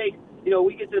those mistakes,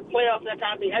 we get to the playoffs and that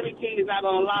kind of thing. Every team is not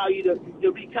going to allow you to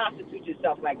reconstitute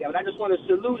yourself like that. But I just want to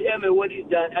salute him and what he's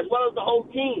done, as well as the whole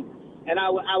team. And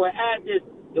I would add this.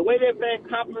 The way they're playing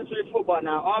complementary football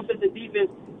now, offense and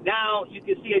defense, now you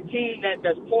can see a team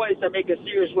that's poised to make a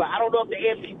serious run. I don't know if the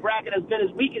AFC bracket has been as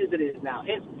weak as it is now.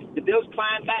 Hence, the Bills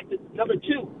climbed back to number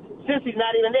 2. Since he's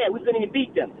not even there, we couldn't even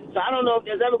beat them. So I don't know if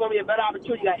there's ever going to be a better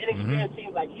opportunity. You got inexperienced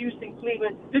teams like Houston,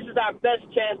 Cleveland. This is our best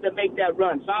chance to make that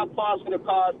run. So I'll pause for the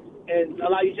cause and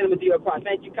allow you gentlemen to do your part.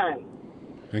 Thank you kindly.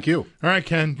 Thank you. All right,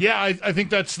 Ken. Yeah, I think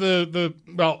that's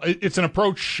it's an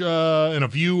approach and a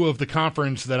view of the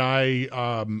conference that I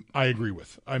agree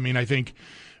with. I mean, I think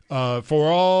for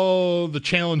all the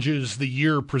challenges the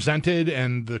year presented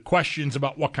and the questions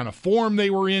about what kind of form they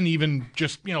were in, even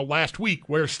just last week,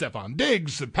 where's Stephon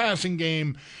Diggs, the passing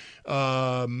game,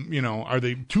 are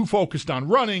they too focused on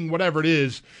running, whatever it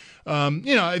is,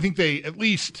 I think they at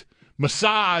least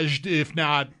massaged, if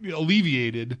not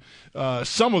alleviated,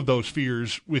 some of those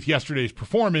fears with yesterday's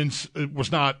performance. It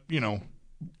was not,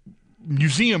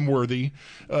 museum-worthy,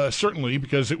 certainly,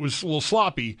 because it was a little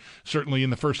sloppy, certainly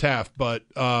in the first half. But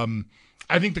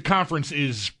I think the conference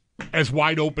is as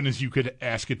wide open as you could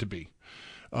ask it to be.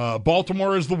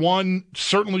 Baltimore is the one,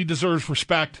 certainly deserves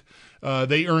respect.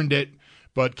 They earned it.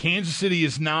 But Kansas City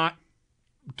is not,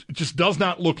 just does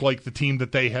not look like the team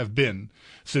that they have been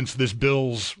since this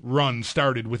Bills run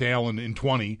started with Allen in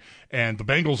 20, and the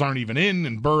Bengals aren't even in,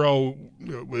 and Burrow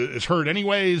is hurt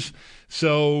anyways.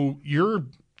 So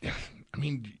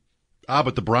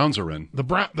but the Browns are in. The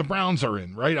Browns are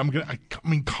in, right?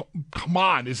 Come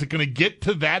on. Is it going to get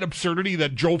to that absurdity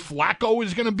that Joe Flacco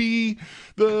is going to be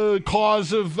the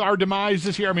cause of our demise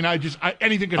this year? I mean,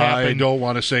 anything could happen. I don't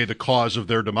want to say the cause of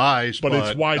their demise, but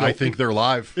it's wide open. I think they're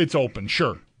live. It's open,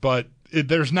 sure, but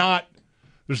there's not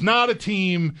a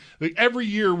team. Like, every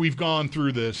year we've gone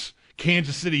through this,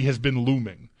 Kansas City has been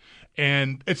looming,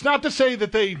 and it's not to say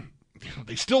that they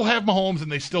still have Mahomes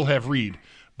and they still have Reed,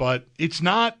 but it's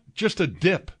not just a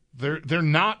dip. They're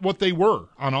not what they were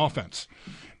on offense,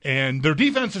 and their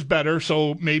defense is better,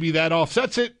 so maybe that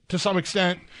offsets it to some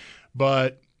extent.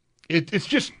 But it's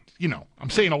just, I'm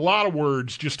saying a lot of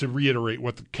words just to reiterate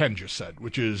what Ken just said,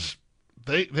 which is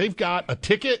they've got a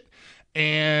ticket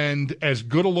and as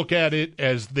good a look at it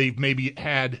as they've maybe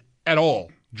had at all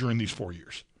during these 4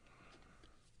 years.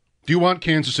 Do you want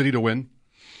Kansas City to win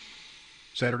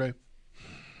Saturday?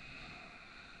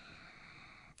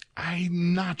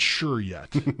 I'm not sure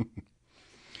yet.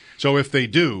 So if they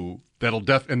do,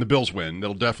 and the Bills win,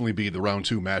 that'll definitely be the round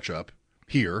 2 matchup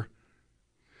here.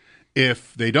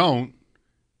 If they don't,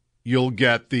 you'll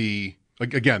get the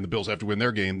Bills have to win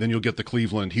their game, then you'll get the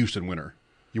Cleveland-Houston winner.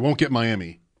 You won't get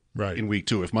Miami in week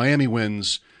 2. If Miami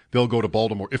wins, they'll go to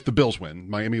Baltimore. If the Bills win,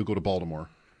 Miami will go to Baltimore,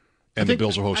 and the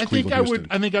Bills will host Cleveland-Houston.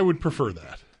 I think I would prefer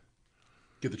that.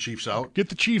 Get the Chiefs out? Get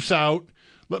the Chiefs out.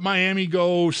 Let Miami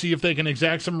go see if they can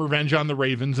exact some revenge on the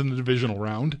Ravens in the divisional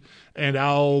round, and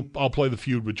I'll play the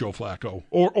feud with Joe Flacco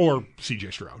or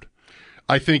C.J. Stroud.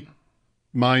 I think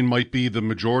mine might be the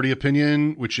majority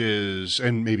opinion, which is,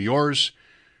 and maybe yours,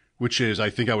 which is I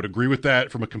think I would agree with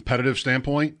that from a competitive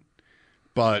standpoint.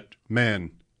 But,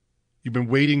 man, you've been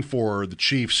waiting for the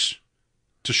Chiefs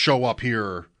to show up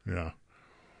here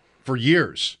for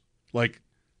years. Like,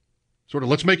 sort of,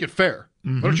 let's make it fair.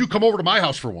 Mm-hmm. Why don't you come over to my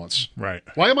house for once? Right.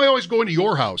 Why am I always going to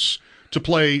your house to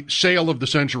play Sale of the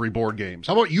Century board games?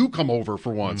 How about you come over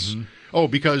for once? Mm-hmm. Oh,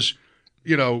 because,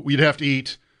 we'd have to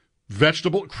eat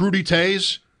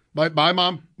crudités. My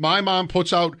mom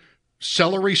puts out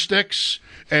celery sticks,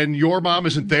 and your mom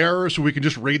isn't there, so we can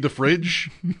just raid the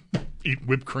fridge. Eat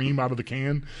whipped cream out of the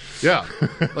can. Yeah.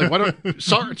 Like, why don't?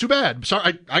 Sorry, too bad.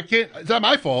 Sorry, I can't. It's not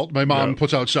my fault. My mom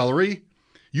puts out celery.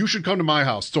 You should come to my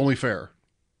house. It's only fair.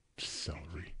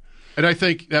 Celery. And I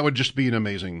think that would just be an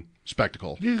amazing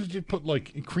spectacle. You put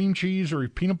like cream cheese or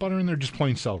peanut butter in there, just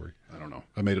plain celery. I don't know.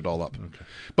 I made it all up. Okay.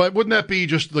 But wouldn't that be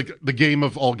just like the game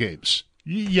of all games?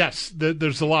 Yes,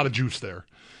 there's a lot of juice there.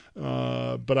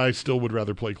 But I still would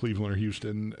rather play Cleveland or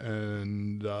Houston.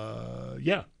 And,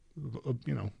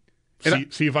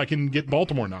 see if I can get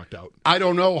Baltimore knocked out. I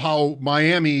don't know how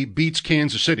Miami beats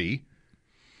Kansas City,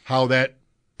 how that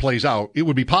plays out. It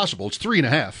would be possible. It's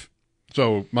 3.5.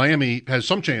 So Miami has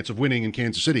some chance of winning in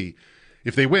Kansas City.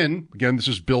 If they win, again, this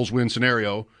is Bills win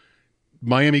scenario,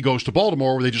 Miami goes to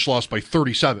Baltimore where they just lost by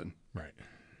 37. Right.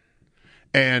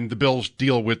 and the Bills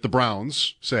deal with the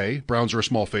Browns, say. Browns are a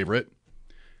small favorite.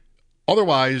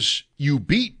 Otherwise,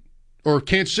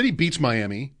 Kansas City beats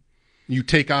Miami. You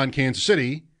take on Kansas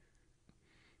City.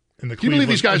 And Can you believe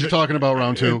these guys are talking about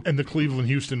round 2? And the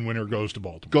Cleveland-Houston winner goes to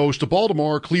Baltimore. Goes to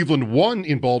Baltimore. Cleveland won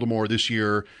in Baltimore this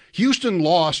year. Houston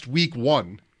lost week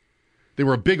 1. They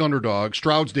were a big underdog,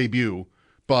 Stroud's debut,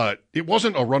 but it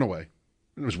wasn't a runaway.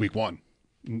 It was week 1.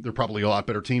 They're probably a lot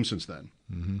better team since then.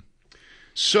 Mm-hmm.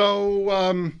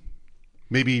 So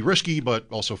maybe risky, but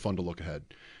also fun to look ahead.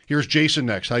 Here's Jason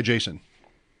next. Hi, Jason.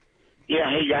 Yeah,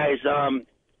 hey, guys.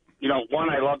 One,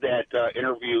 I love that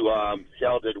interview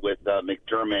Sal did with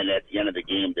McDermott at the end of the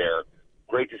game there.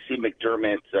 Great to see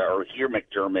McDermott or hear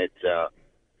McDermott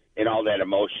and all that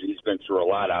emotion. He's been through a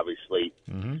lot, obviously.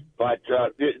 Mm-hmm. But,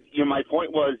 my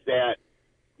point was that,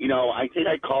 I think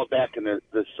I called back in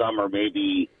the summer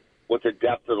maybe with the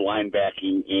depth of the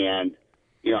linebacking. And,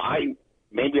 I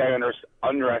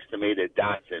underestimated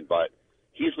Dotson, but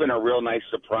he's been a real nice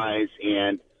surprise.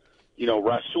 And,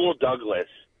 Rasul Douglas,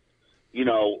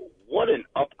 what an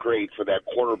upgrade for that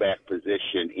quarterback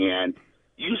position. And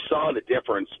you saw the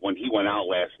difference when he went out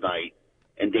last night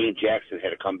and Dane Jackson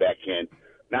had to come back in.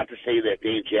 Not to say that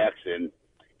Dane Jackson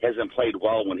hasn't played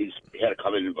well when he's had to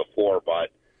come in before, but,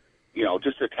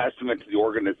 just a testament to the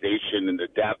organization and the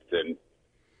depth and,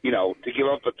 to give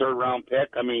up a third-round pick.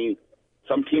 I mean,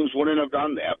 some teams wouldn't have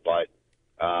done that, but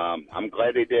I'm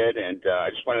glad they did, and I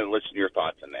just wanted to listen to your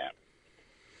thoughts on that.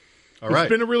 All right. It's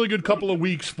been a really good couple of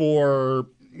weeks for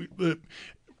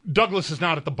Douglas is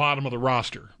not at the bottom of the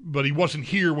roster, but he wasn't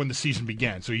here when the season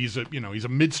began. So he's a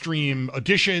midstream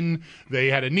addition.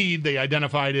 They had a need, they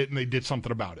identified it, and they did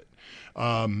something about it.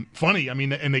 Funny, I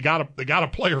mean, and they got a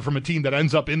player from a team that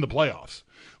ends up in the playoffs.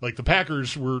 Like the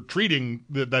Packers were treating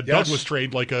that yes. Douglas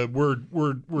trade like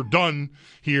we're done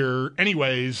here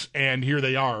anyways, and here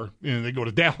they are. They go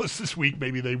to Dallas this week.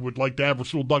 Maybe they would like to have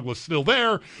Rasul Douglas still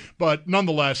there, but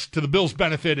nonetheless, to the Bills'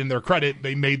 benefit and their credit,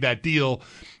 they made that deal,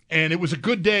 and it was a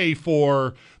good day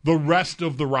for the rest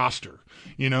of the roster.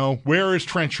 Where is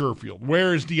Trent Sherfield?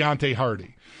 Where is Deontay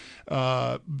Hardy?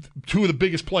 Two of the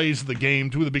biggest plays of the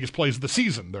game, two of the biggest plays of the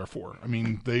season, therefore. I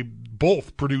mean, they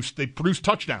both produced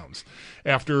touchdowns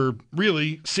after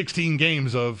really 16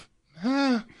 games of,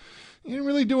 you didn't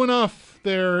really do enough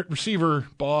there, receiver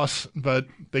boss, but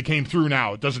they came through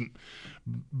now. It doesn't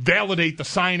validate the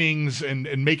signings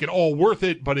and make it all worth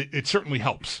it, but it certainly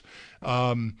helps.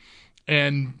 And,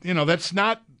 that's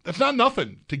not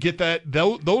nothing to get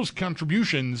those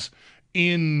contributions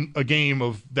in a game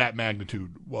of that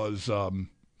magnitude was,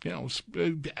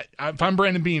 if I'm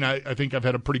Brandon Beane, I think I've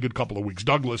had a pretty good couple of weeks.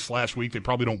 Douglas last week, they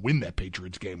probably don't win that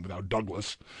Patriots game without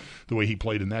Douglas, the way he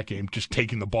played in that game, just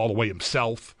taking the ball away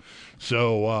himself.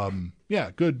 So,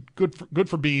 good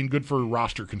for Beane, good for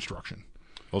roster construction.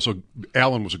 Also,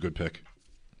 Allen was a good pick.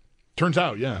 Turns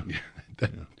out, yeah.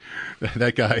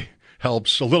 That guy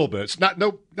helps a little bit. It's not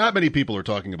many people are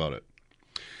talking about it.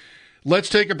 Let's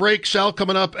take a break. Sal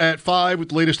coming up at 5 with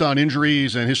the latest on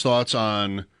injuries and his thoughts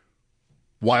on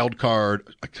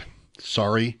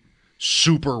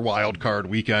super wild card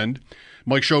weekend.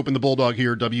 Mike Schopen, the Bulldog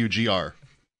here, WGR.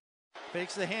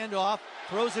 Fakes the handoff,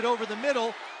 throws it over the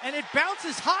middle, and it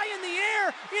bounces high in the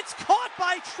air. It's caught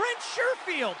by Trent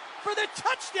Sherfield for the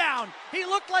touchdown. He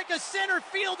looked like a center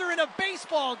fielder in a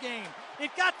baseball game.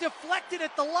 It got deflected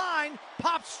at the line,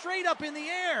 popped straight up in the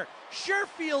air.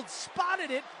 Sherfield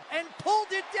spotted it and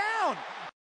pulled it down.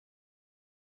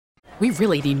 We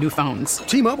really need new phones.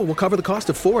 T-Mobile will cover the cost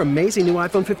of 4 amazing new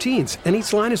iPhone 15s, and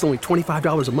each line is only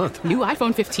 $25 a month. New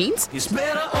iPhone 15s? It's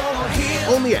better over here.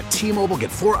 Only at T-Mobile,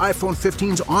 get 4 iPhone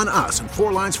 15s on us and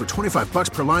 4 lines for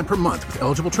 $25 per line per month with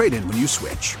eligible trade-in when you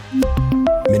switch.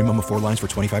 Minimum of 4 lines for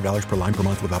 $25 per line per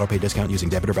month with autopay discount using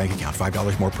debit or bank account.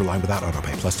 $5 more per line without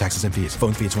autopay, plus taxes and fees.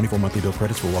 Phone fee at 24 monthly bill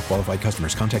credits for well-qualified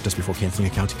customers. Contact us before canceling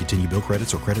account to continue bill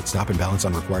credits or credit stop and balance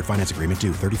on required finance agreement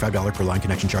due. $35 per line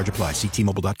connection charge applies. See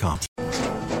T-Mobile.com.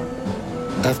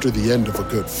 After the end of a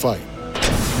good fight,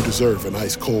 you deserve an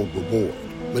ice-cold reward.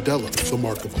 Modelo is the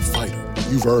mark of a fighter.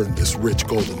 You've earned this rich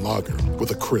golden lager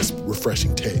with a crisp,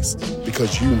 refreshing taste.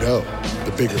 Because you know,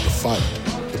 the bigger the fight,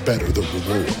 the better the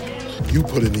reward. You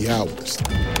put in the hours,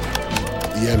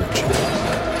 the energy,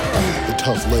 the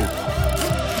tough labor.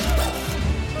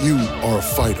 You are a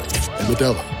fighter, and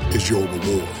Modelo is your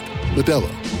reward. Modelo,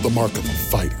 the mark of a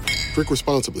fighter. Drink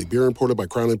responsibly. Beer imported by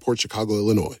Crown Imports, Chicago,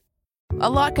 Illinois. A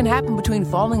lot can happen between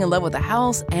falling in love with a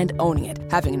house and owning it.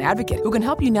 Having an advocate who can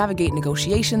help you navigate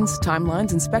negotiations,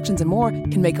 timelines, inspections, and more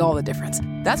can make all the difference.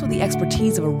 That's what the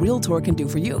expertise of a Realtor can do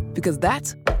for you, because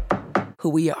that's who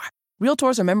we are.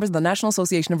 Realtors are members of the National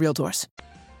Association of Realtors.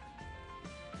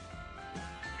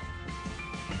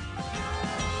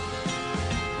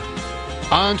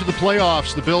 On to the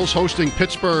playoffs. The Bills hosting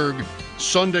Pittsburgh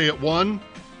Sunday at 1.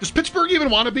 Does Pittsburgh even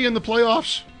want to be in the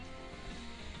playoffs?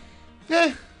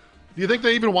 Do you think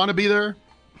they even want to be there?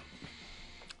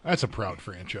 That's a proud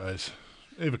franchise.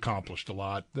 They've accomplished a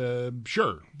lot.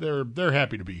 Sure, they're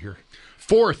happy to be here.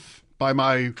 Fourth, by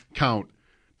my count,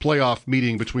 playoff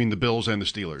meeting between the Bills and the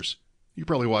Steelers. You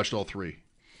probably watched all three.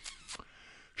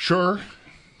 Sure.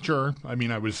 I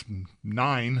mean, I was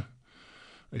 9,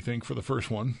 I think, for the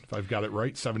first one, if I've got it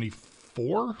right.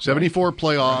 74? 74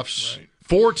 playoffs. Right.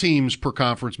 4 teams per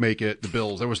conference make it. The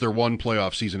Bills, that was their one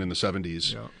playoff season in the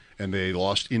 70s. Yeah. And they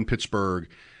lost in Pittsburgh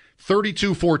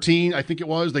 32-14, I think it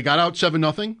was. They got out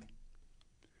 7-0.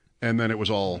 And then it was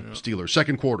all Steelers.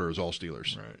 Second quarter is all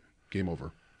Steelers. Right. Game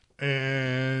over.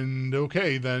 And,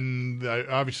 okay, then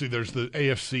obviously there's the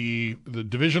AFC, the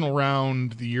divisional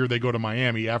round, the year they go to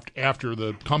Miami after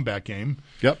the comeback game.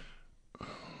 Yep.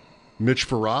 Mitch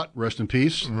Farrat, rest in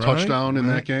peace, touchdown in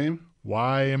that game.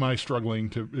 Why am I struggling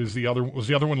to? Was the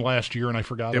other one last year and I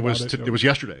forgot about it? It was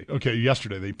yesterday. Okay,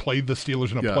 yesterday. They played the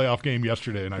Steelers in a playoff game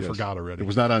yesterday, and I forgot already. It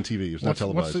was not on TV. It was not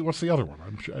televised. What's the other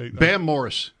one? Bam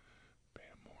Morris.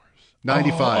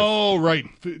 95. Oh, right.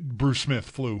 Bruce Smith,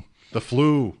 flu. The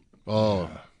flu. Oh.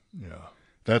 Yeah.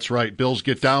 That's right. Bills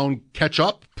get down, catch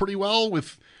up pretty well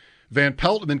with Van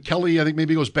Pelt, and then Kelly, I think,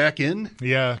 maybe goes back in.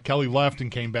 Yeah, Kelly left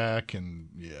and came back, and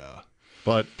yeah.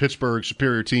 But Pittsburgh's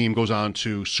superior team goes on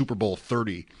to Super Bowl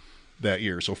 30 that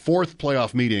year. So fourth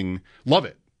playoff meeting. Love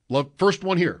it. First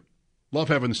one here. Love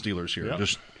having the Steelers here,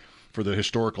 just for the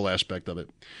historical aspect of it.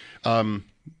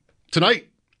 Tonight,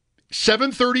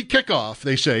 7:30 kickoff,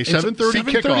 they say.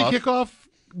 7:30 kickoff?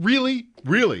 Really?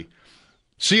 Really.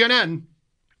 CNN,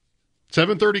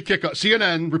 7:30 kickoff.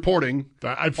 CNN reporting.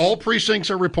 All precincts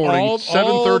are reporting. 7:30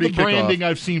 all the kickoff. branding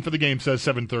I've seen for the game says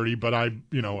 7:30, but I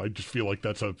just feel like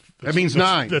that means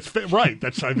 9. That's right.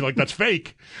 I feel like that's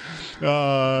fake.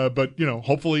 But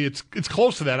hopefully it's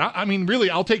close to that. I mean, really,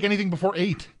 I'll take anything before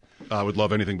 8. I would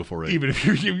love anything before 8. Even if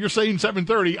you're saying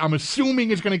 7:30, I'm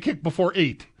assuming it's going to kick before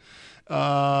 8.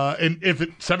 And if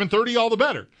it's 7:30, all the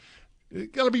better.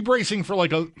 Got to be bracing for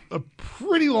like a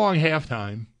pretty long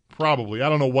halftime, probably. I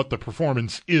don't know what the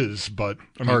performance is, but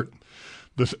I mean,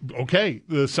 the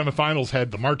semifinals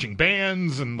had the marching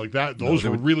bands and like that. Those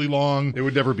were really long. It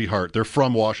would never be Hart. They're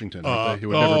from Washington. It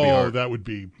would never be Hart. That would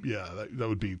be that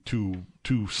would be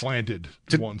too slanted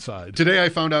to one side. Today I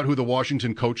found out who the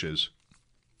Washington coach is.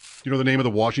 You know the name of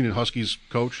the Washington Huskies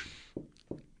coach?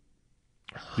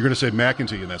 You're going to say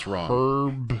McEntee, and that's wrong.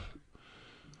 Herb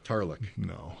Tarlick.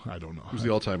 No, I don't know. Who's the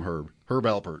all-time Herb? Herb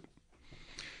Alpert.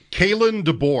 Kalen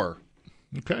DeBoer.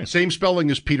 Okay. Same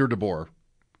spelling as Peter DeBoer.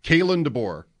 Kalen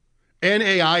DeBoer.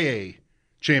 NAIA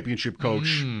championship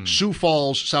coach, Sioux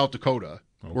Falls, South Dakota,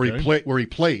 where he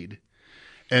played.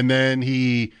 And then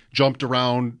he jumped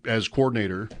around as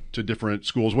coordinator to different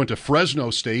schools. Went to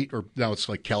Fresno State, or now it's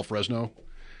like Cal Fresno.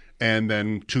 And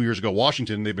then 2 years ago,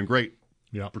 Washington. They've been great.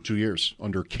 Yeah, for 2 years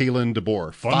under Kalen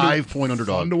DeBoer. 5-point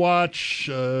underdog. Fun to watch.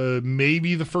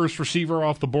 Maybe the first receiver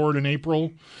off the board in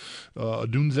April,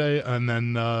 Odunze, and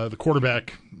then the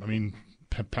quarterback. I mean,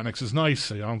 Penix is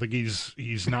nice. I don't think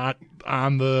he's not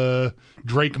on the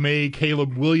Drake May,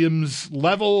 Caleb Williams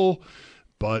level,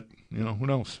 but who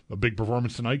knows? A big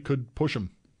performance tonight could push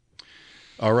him.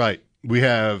 All right, we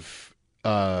have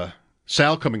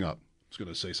Sal coming up. I was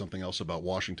going to say something else about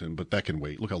Washington, but that can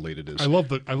wait. Look how late it is. I love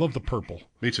the purple.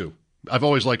 Me too. I've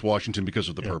always liked Washington because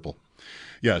of the purple.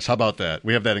 Yes, how about that?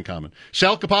 We have that in common.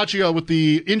 Sal Capaccio with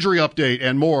the injury update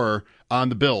and more on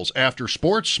the Bills after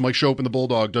sports. Mike Schopp and the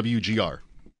Bulldog, WGR.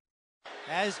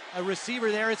 As a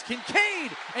receiver there, it's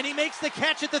Kincaid, and he makes the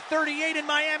catch at the 38 in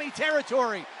Miami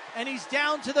territory, and he's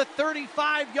down to the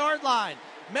 35-yard line.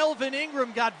 Melvin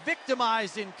Ingram got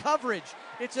victimized in coverage.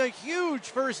 It's a huge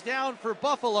first down for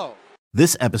Buffalo.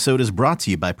 This episode is brought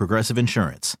to you by Progressive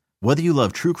Insurance. Whether you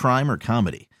love true crime or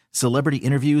comedy, celebrity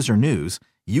interviews or news,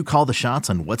 you call the shots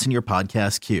on what's in your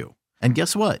podcast queue. And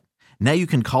guess what? Now you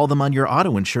can call them on your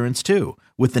auto insurance too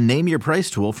with the Name Your Price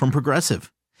tool from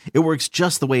Progressive. It works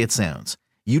just the way it sounds.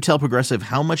 You tell Progressive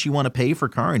how much you want to pay for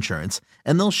car insurance,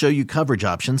 and they'll show you coverage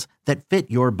options that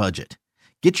fit your budget.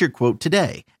 Get your quote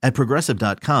today at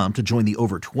Progressive.com to join the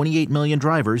over 28 million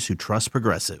drivers who trust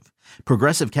Progressive.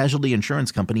 Progressive Casualty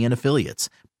Insurance Company and Affiliates.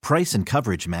 Price and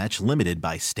coverage match limited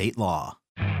by state law.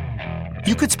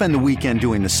 You could spend the weekend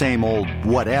doing the same old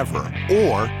whatever,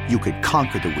 or you could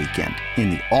conquer the weekend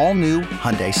in the all-new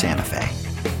Hyundai Santa Fe.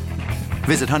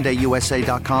 Visit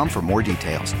HyundaiUSA.com for more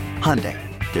details. Hyundai,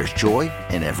 there's joy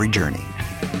in every journey.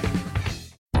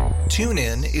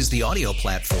 TuneIn is the audio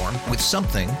platform with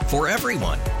something for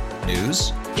everyone.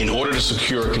 News. In order to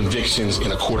secure convictions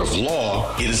in a court of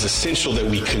law, it is essential that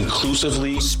we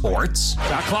conclusively. Sports.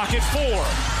 Got clock at 4.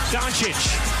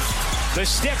 Doncic. The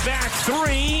step back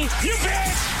 3. You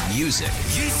bet. Music.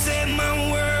 You set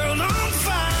my world on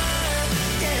fire.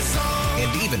 Yes,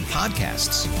 and even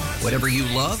podcasts. Whatever you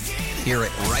love, hear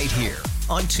it right here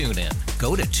on TuneIn.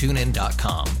 Go to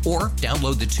TuneIn.com or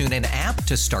download the TuneIn app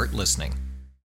to start listening.